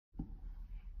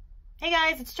Hey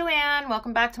guys, it's Joanne.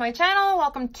 Welcome back to my channel.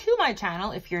 Welcome to my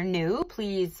channel. If you're new,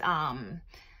 please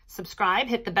subscribe,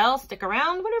 hit the bell, stick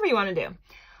around, whatever you want to do.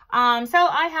 So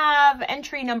I have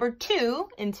entry number 2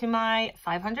 into my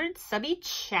 500 Subbie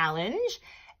challenge.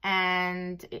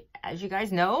 And as you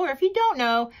guys know, or if you don't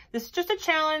know, this is just a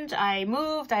challenge. I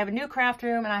moved, I have a new craft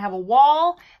room, and I have a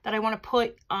wall that I want to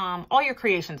put all your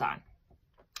creations on.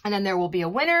 And then there will be a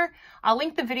winner. I'll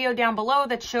link the video down below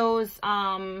that shows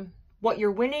what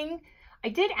you're winning. I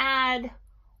did add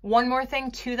one more thing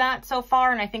to that so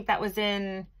far, and I think that was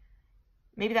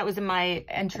maybe that was in my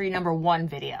entry number 1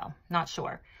 video, not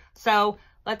sure. So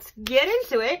let's get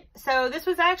into it. So this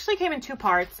was actually came in 2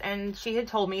 parts, and she had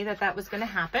told me that that was going to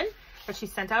happen, but she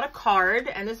sent out a card,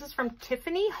 and this is from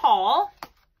Tiffany Hall.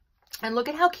 And look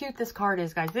at how cute this card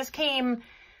is, guys. This came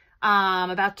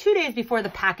about 2 days before the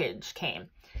package came.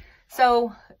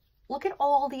 So look at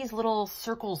all these little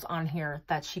circles on here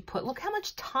that she put. Look how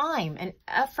much time and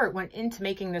effort went into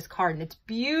making this card. And it's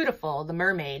beautiful, the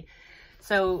mermaid.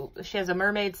 So she has a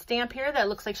mermaid stamp here that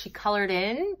looks like she colored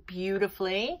in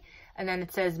beautifully. And then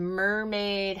it says,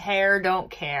 mermaid hair, don't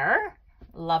care.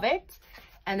 Love it.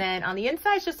 And then on the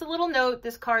inside is just a little note.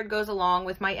 This card goes along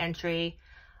with my entry.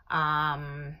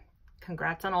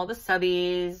 Congrats on all the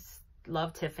subbies.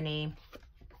 Love, Tiffany.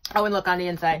 Oh, and look on the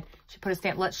inside, she put a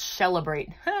stamp, let's celebrate.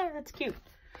 That's cute.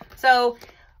 So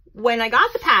when I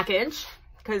got the package,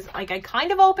 because like I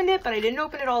kind of opened it, but I didn't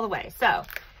open it all the way. So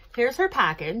here's her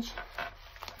package.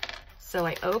 So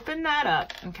I opened that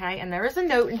up, okay? And there is a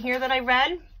note in here that I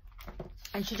read,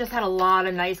 and she just had a lot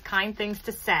of nice, kind things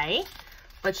to say,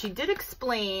 but she did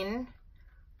explain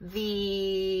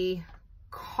the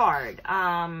card.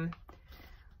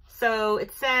 So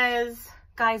it says,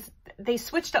 guys, they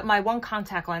switched up my one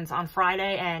contact lens on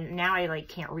Friday, and now I like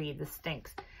can't read. This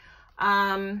stinks.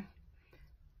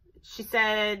 She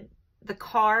said the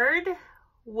card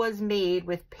was made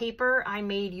with paper I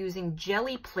made using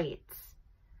jelly plates.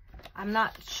 I'm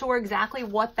not sure exactly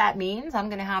what that means. I'm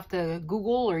gonna have to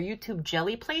Google or YouTube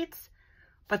jelly plates,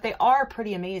 but they are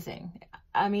pretty amazing.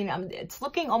 I mean, it's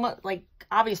looking almost like,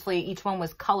 obviously each one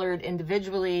was colored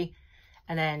individually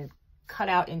and then cut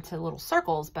out into little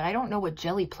circles, but I don't know what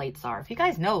jelly plates are. If you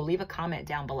guys know, leave a comment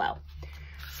down below.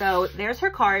 So there's her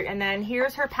card, and then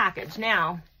here's her package.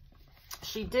 Now,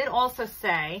 she did also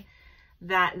say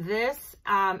that this,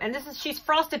 and this is, she's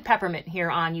Frosted Peppermint here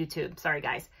on YouTube. Sorry,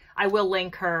 guys. I will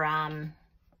link her,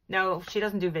 no, she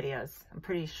doesn't do videos. I'm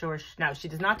pretty sure, no, she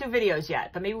does not do videos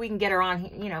yet, but maybe we can get her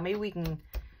on, you know, maybe we can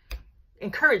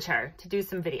encourage her to do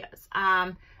some videos.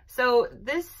 So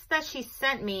this that she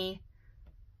sent me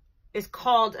is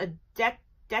called a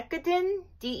Decodin,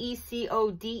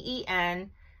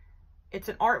 D-E-C-O-D-E-N. It's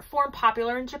an art form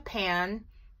popular in Japan.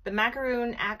 The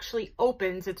macaroon actually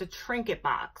opens. It's a trinket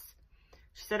box.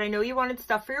 She said, I know you wanted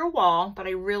stuff for your wall, but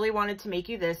I really wanted to make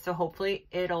you this, so hopefully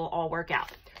it'll all work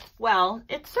out. Well,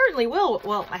 it certainly will.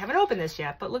 Well, I haven't opened this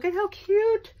yet, but look at how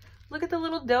cute. Look at the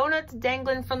little donuts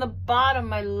dangling from the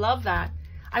bottom. I love that.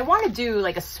 I want to do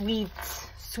like a sweet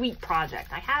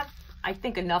project. I have, I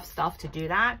think, enough stuff to do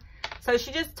that. So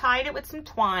she just tied it with some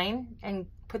twine and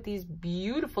put these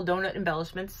beautiful donut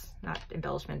embellishments, not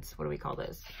embellishments, what do we call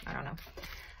those? I don't know.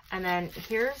 And then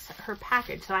here's her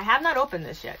package. So I have not opened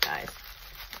this yet, guys.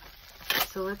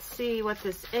 So let's see what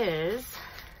this is.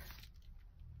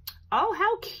 Oh,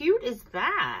 how cute is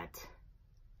that?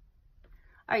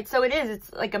 All right, so it is.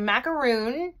 It's like a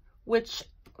macaroon, which,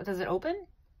 does it open?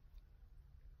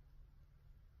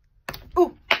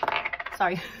 Ooh.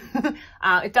 Sorry.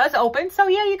 It does open. So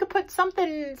yeah, you could put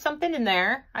something in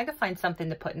there. I could find something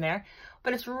to put in there,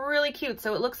 but it's really cute.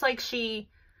 So it looks like she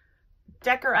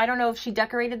I don't know if she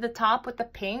decorated the top with the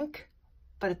pink,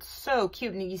 but it's so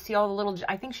cute. And you see all the little,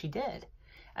 I think she did.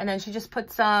 And then she just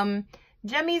put some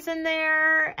jemmies in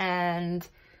there and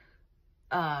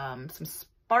some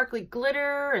sparkly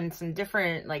glitter and some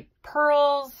different like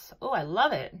pearls. Oh, I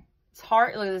love it. It's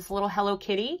heart, look at this little Hello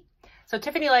Kitty. So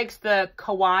Tiffany likes the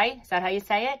kawaii. Is that how you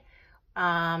say it?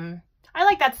 I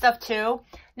like that stuff too.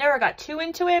 Never got too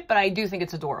into it, but I do think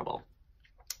it's adorable.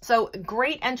 So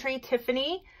great entry,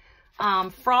 Tiffany.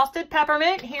 Frosted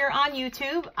Peppermint here on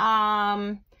YouTube.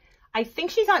 I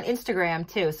think she's on Instagram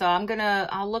too. So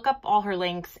I'll look up all her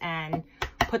links and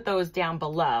put those down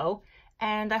below.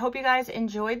 And I hope you guys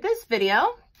enjoyed this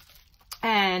video.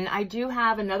 And I do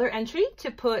have another entry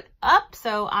to put up.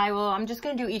 So I'm just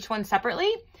going to do each one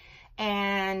separately.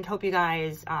 And hope you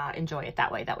guys enjoy it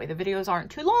that way. That way the videos aren't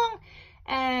too long,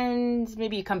 and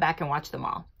maybe you come back and watch them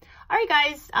all. All right,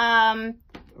 guys,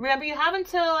 remember you have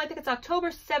until, I think it's October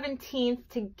 17th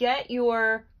to get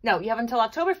your, no, you have until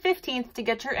October 15th to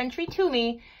get your entry to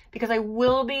me, because I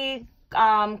will be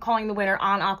calling the winner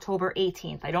on October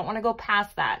 18th. I don't want to go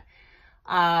past that.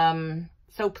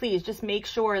 So please just make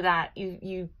sure that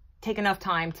you take enough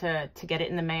time to get it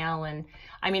in the mail. And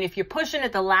I mean, if you're pushing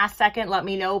at the last second, let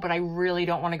me know, but I really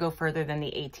don't want to go further than the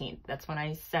 18th. That's when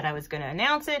I said I was going to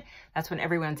announce it. That's when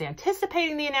everyone's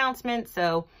anticipating the announcement.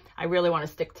 So I really want to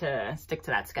stick to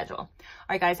that schedule. All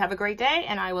right, guys, have a great day,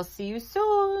 and I will see you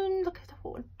soon. Look at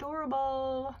how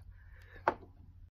adorable.